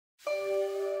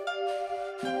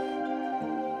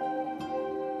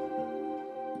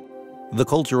The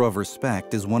culture of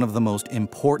respect is one of the most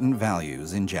important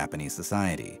values in Japanese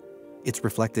society. It's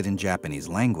reflected in Japanese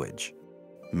language,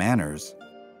 manners,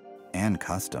 and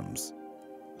customs.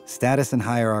 Status and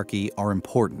hierarchy are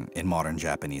important in modern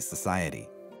Japanese society.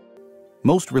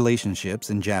 Most relationships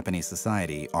in Japanese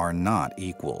society are not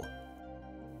equal.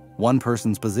 One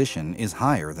person's position is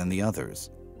higher than the others.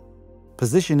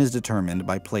 Position is determined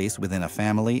by place within a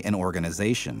family and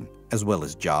organization, as well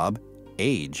as job,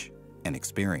 age, and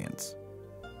experience.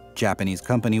 Japanese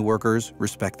company workers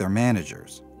respect their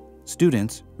managers.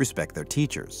 Students respect their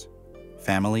teachers.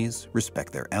 Families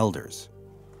respect their elders.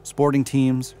 Sporting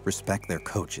teams respect their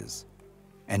coaches.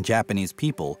 And Japanese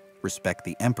people respect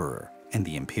the emperor and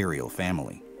the imperial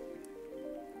family.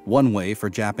 One way for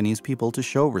Japanese people to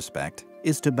show respect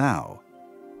is to bow.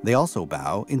 They also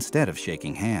bow instead of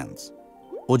shaking hands.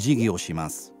 Ojigi o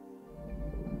shimasu.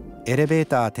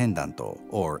 Elevator attendant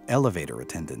or elevator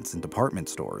attendants in department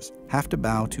stores have to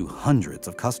bow to hundreds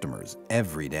of customers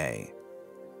every day.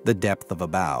 The depth of a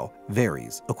bow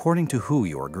varies according to who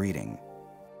you are greeting.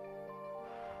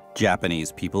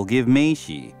 Japanese people give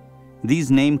meishi.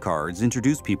 These name cards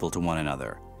introduce people to one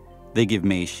another. They give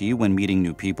meishi when meeting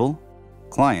new people,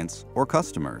 clients, or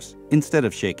customers, instead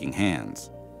of shaking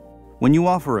hands. When you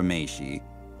offer a meishi,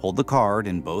 hold the card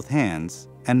in both hands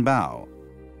and bow.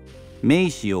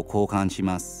 Meishi o koukan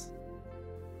shimasu.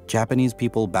 Japanese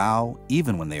people bow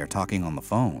even when they are talking on the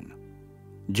phone.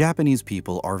 Japanese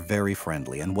people are very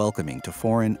friendly and welcoming to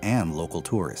foreign and local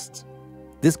tourists.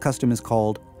 This custom is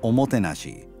called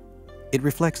omotenashi. It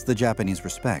reflects the Japanese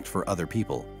respect for other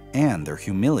people and their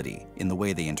humility in the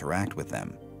way they interact with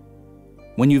them.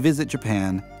 When you visit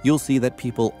Japan, you'll see that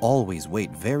people always wait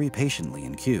very patiently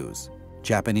in queues.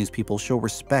 Japanese people show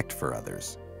respect for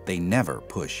others. They never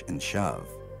push and shove.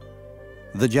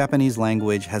 The Japanese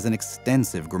language has an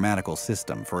extensive grammatical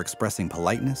system for expressing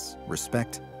politeness,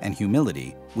 respect, and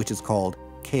humility, which is called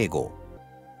keigo.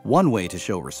 One way to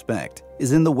show respect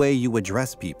is in the way you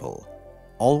address people.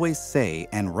 Always say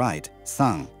and write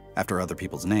san after other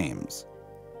people's names.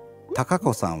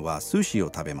 Takako-san wa sushi o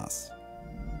tabemasu.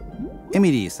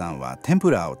 Emily-san wa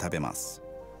tempura o tabemasu.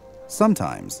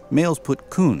 Sometimes males put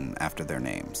kun after their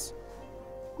names.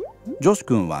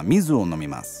 Joshi-kun wa mizu o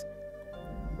nomimasu.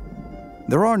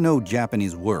 There are no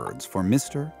Japanese words for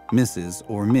Mr., Mrs.,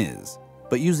 or Ms.,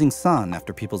 but using san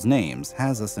after people's names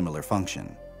has a similar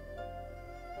function.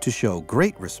 To show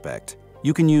great respect,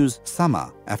 you can use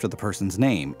sama after the person's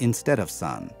name instead of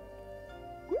san.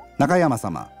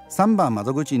 Nakayama-sama, 3番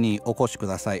窓口にお越しく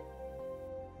ださい。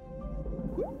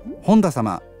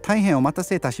Honda-sama, 大変お待た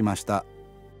せいたしました。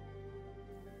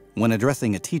When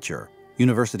addressing a teacher,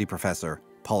 university professor,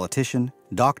 politician,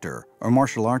 doctor, or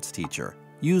martial arts teacher,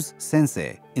 use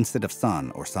sensei instead of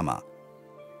san or sama.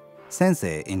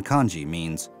 Sensei in kanji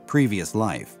means previous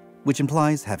life, which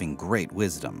implies having great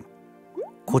wisdom.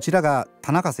 こちらが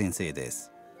田中先生で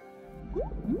す。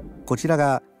こちら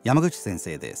が山口先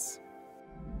生です。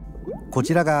こ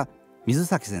ちらが水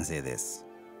崎先生です。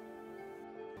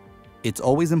It's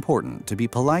always important to be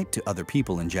polite to other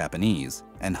people in Japanese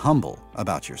and humble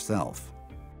about yourself.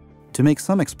 To make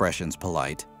some expressions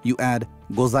polite, you add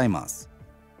ございます。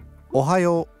おは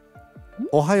よう、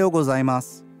おはようございま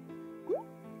す。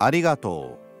ありが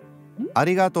とう、あ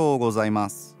りがとうございま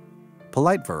す。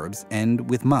Polite verbs end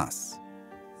with mas.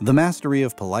 The mastery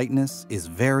of politeness is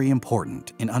very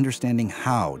important in understanding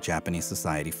how Japanese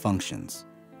society functions.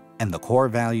 And the core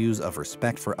values of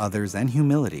respect for others and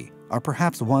humility are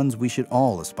perhaps ones we should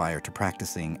all aspire to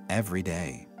practicing every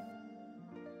day.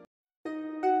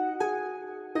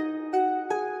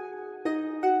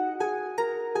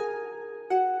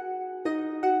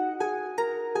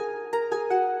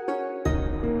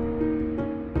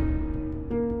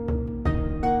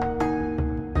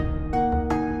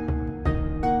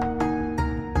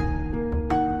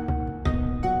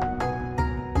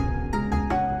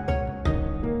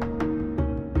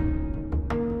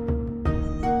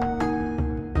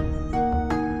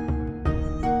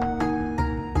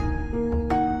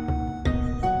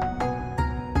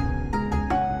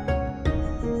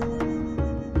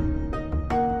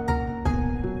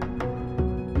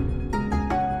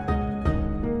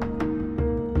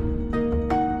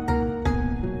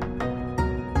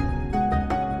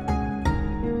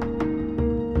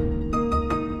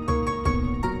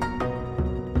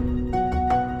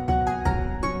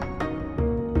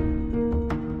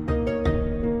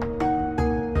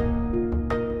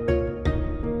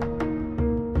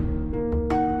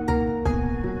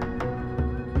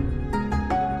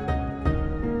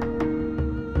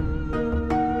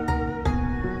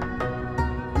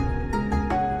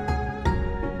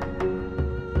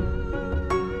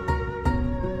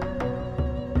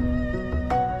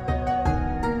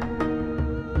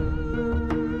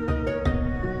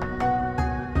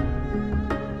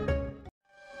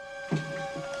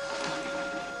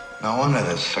 No wonder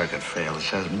this circuit failed. It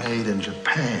says made in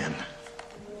Japan.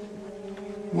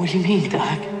 What do you mean,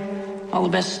 Doc? All the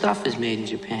best stuff is made in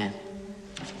Japan.